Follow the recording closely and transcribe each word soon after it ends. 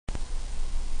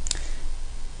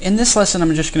In this lesson,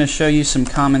 I'm just going to show you some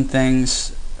common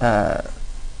things,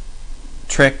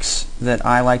 tricks that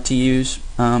I like to use.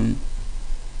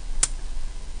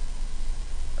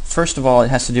 First of all, it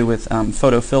has to do with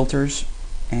photo filters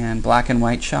and black and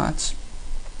white shots.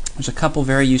 There's a couple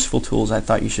very useful tools I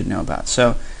thought you should know about.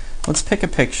 So let's pick a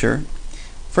picture.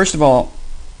 First of all,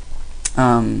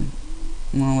 well,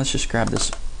 let's just grab this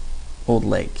old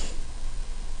lake.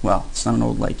 Well, it's not an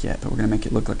old lake yet, but we're going to make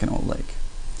it look like an old lake.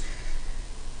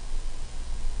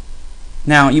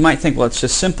 Now, you might think, well, it's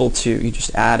just simple you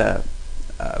just add a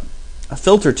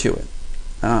filter to it,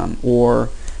 or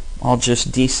I'll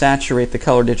just desaturate the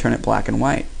color to turn it black and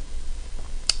white,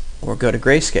 or go to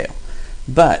grayscale.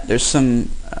 But there's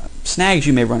some snags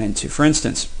you may run into. For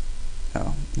instance,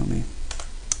 let me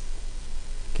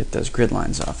get those grid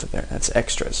lines off of there. That's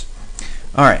extras.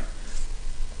 All right.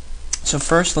 So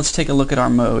first, let's take a look at our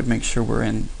mode. Make sure we're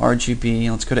in RGB.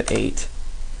 Let's go to 8.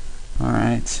 All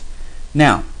right.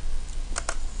 Now,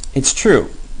 it's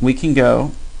true. We can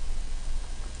go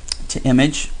to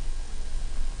Image,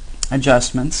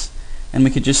 Adjustments, and we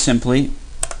could just simply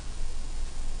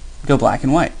go black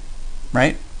and white,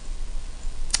 right?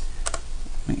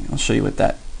 I'll show you what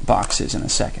that box is in a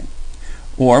second.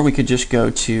 Or we could just go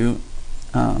to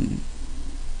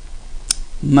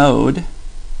Mode,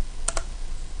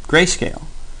 Grayscale,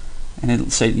 and it'll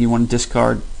say you want to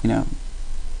discard,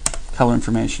 color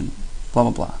information, blah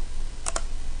blah blah.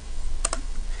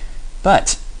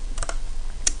 But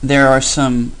there are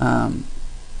some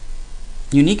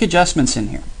unique adjustments in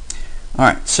here.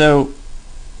 Alright, so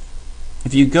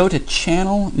if you go to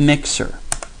Channel Mixer,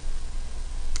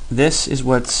 this is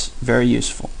what's very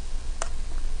useful.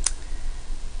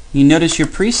 You notice your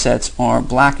presets are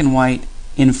black and white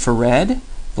infrared,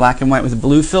 black and white with a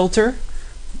blue filter,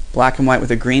 black and white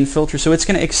with a green filter. So it's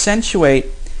going to accentuate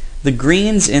the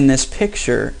greens in this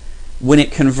picture when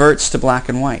it converts to black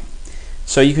and white.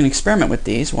 So you can experiment with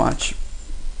these. Watch.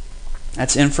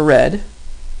 That's infrared.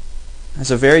 Has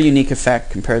a very unique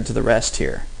effect compared to the rest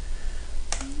here.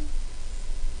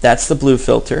 That's the blue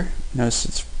filter. Notice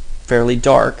it's fairly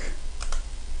dark.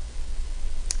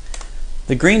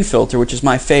 The green filter, which is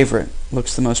my favorite,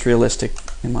 looks the most realistic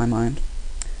in my mind.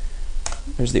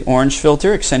 There's the orange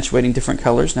filter, accentuating different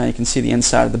colors. Now you can see the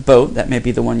inside of the boat. That may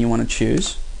be the one you want to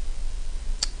choose.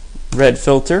 Red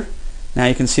filter. Now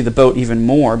you can see the boat even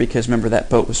more because remember that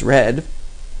boat was red.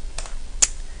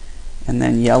 And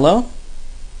then yellow.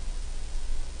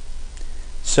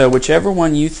 So whichever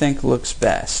one you think looks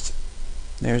best.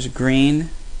 There's green.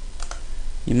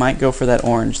 You might go for that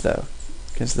orange though,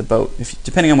 because the boat,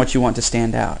 depending on what you want to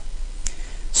stand out.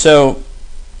 So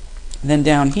then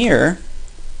down here,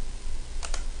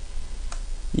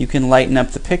 you can lighten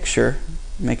up the picture,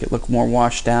 make it look more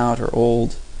washed out or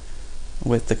old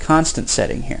with the constant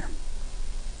setting here,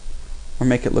 or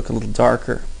make it look a little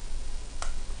darker.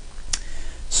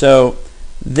 So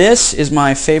this is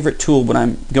my favorite tool when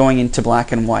I'm going into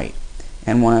black and white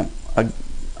and want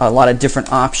a lot of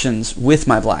different options with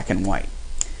my black and white.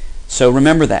 So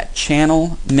remember that,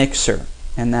 Channel Mixer,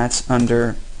 and that's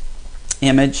under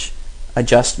Image,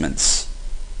 Adjustments,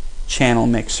 Channel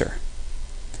Mixer.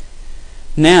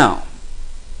 Now,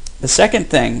 the second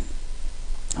thing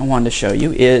I wanted to show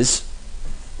you is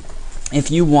if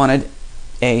you wanted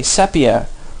a sepia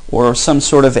or some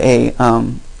sort of a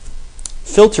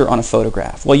filter on a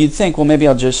photograph. Well, you'd think, well, maybe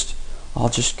I'll just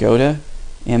go to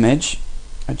Image,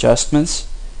 Adjustments,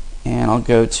 and I'll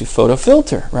go to Photo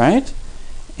Filter, right?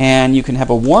 And you can have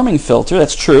a warming filter.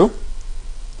 That's true.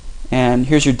 And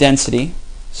here's your density.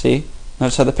 See?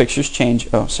 Notice how the pictures change.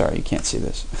 Oh, sorry, you can't see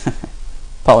this.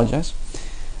 Apologize.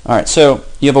 All right, so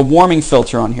you have a warming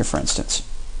filter on here, for instance.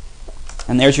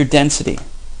 And there's your density.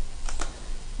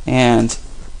 And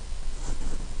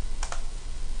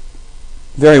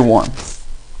very warm.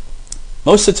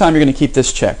 Most of the time you're going to keep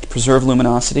this checked, preserve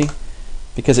luminosity,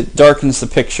 because it darkens the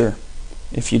picture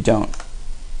if you don't.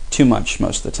 Too much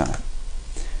most of the time.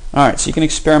 Alright, so you can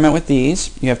experiment with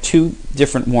these. You have two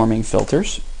different warming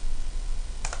filters.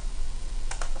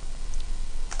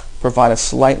 Provide a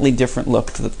slightly different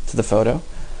look to the photo.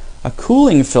 A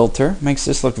cooling filter makes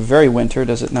this look very winter,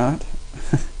 does it not?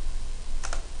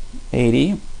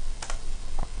 80.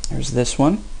 There's this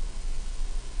one.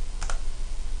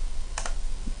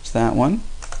 There's that one.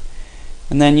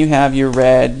 And then you have your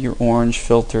red, your orange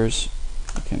filters.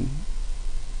 You can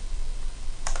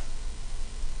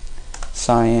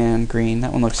cyan, green.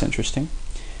 That one looks interesting.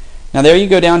 Now there you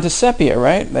go down to sepia,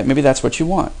 right? Maybe that's what you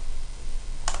want.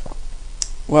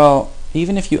 Well,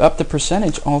 even if you up the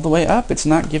percentage all the way up, it's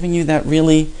not giving you that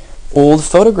really old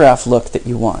photograph look that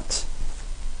you want.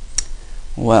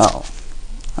 Well,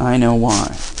 I know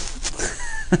why.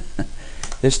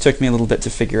 This took me a little bit to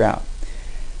figure out.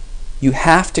 You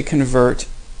have to convert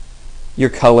your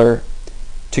color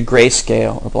to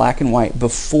grayscale or black and white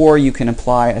before you can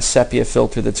apply a sepia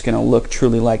filter that's going to look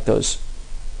truly like those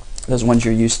ones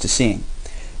you're used to seeing.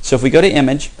 So if we go to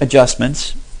Image,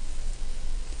 Adjustments,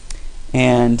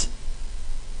 and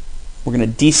we're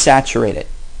going to desaturate it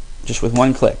just with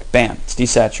one click. Bam, it's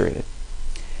desaturated.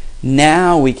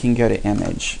 Now we can go to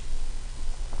Image,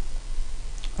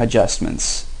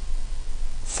 Adjustments,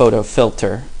 Photo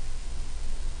Filter,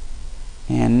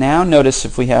 and now notice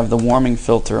if we have the warming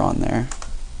filter on there.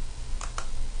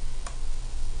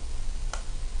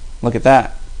 Look at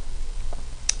that.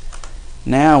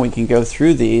 Now we can go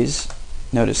through these.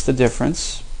 Notice the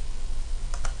difference.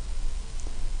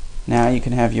 Now you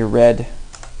can have your red.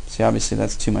 See, obviously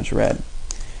that's too much red.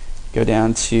 Go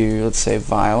down to, let's say,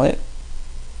 violet.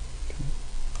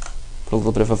 Put a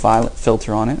little bit of a violet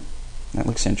filter on it. That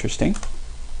looks interesting.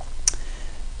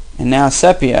 And now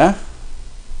sepia.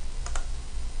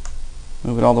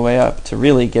 Move it all the way up to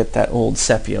really get that old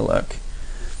sepia look.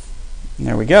 And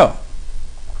there we go.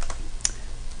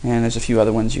 And there's a few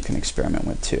other ones you can experiment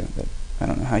with too, but I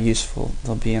don't know how useful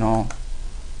they'll be in all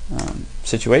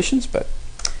situations. But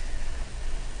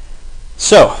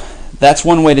so that's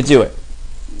one way to do it.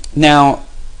 Now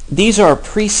these are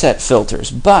preset filters,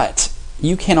 but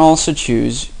you can also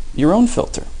choose your own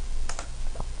filter.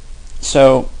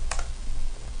 So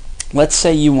let's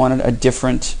say you wanted a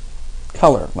different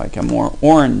color, like a more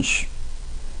orange.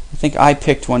 I think I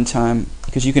picked one time,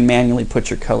 because you can manually put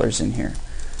your colors in here.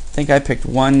 I think I picked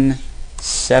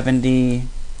 170,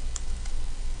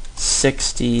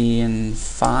 60, and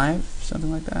 5,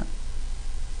 something like that.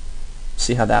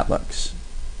 See how that looks.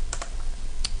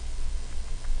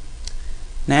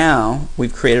 Now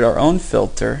we've created our own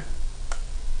filter.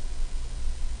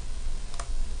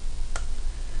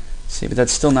 See, but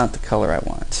that's still not the color I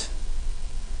want.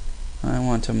 I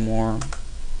want a more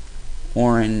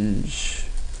orange.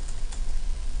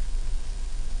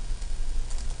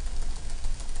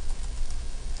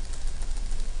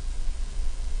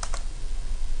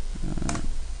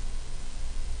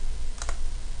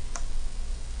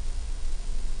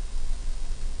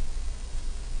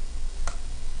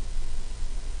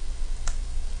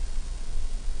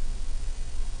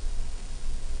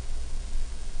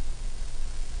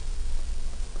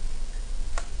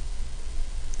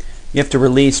 You have to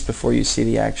release before you see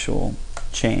the actual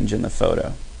change in the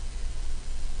photo.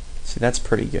 See, that's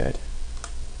pretty good.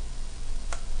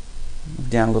 Move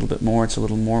down a little bit more, it's a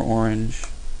little more orange.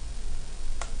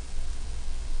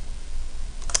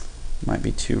 Might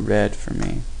be too red for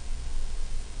me.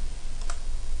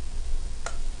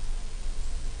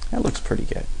 That looks pretty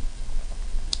good.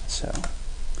 So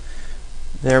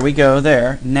there we go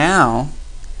there. Now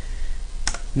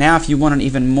if you want an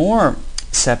even more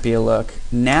sepia look,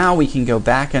 now we can go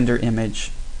back under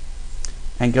Image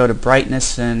and go to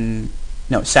brightness and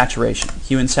saturation,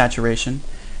 hue and saturation.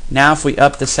 Now if we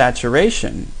up the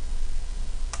saturation,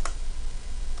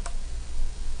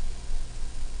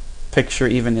 picture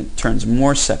even it turns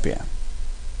more sepia.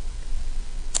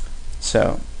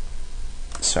 So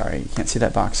sorry, you can't see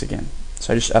that box again.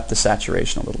 So I just upped the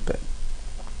saturation a little bit.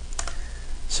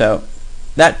 So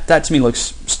that to me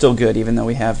looks still good, even though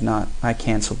we have not. I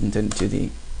canceled and didn't do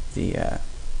the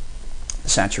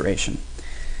saturation.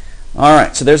 All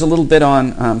right, so there's a little bit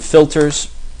on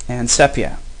filters and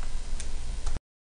sepia.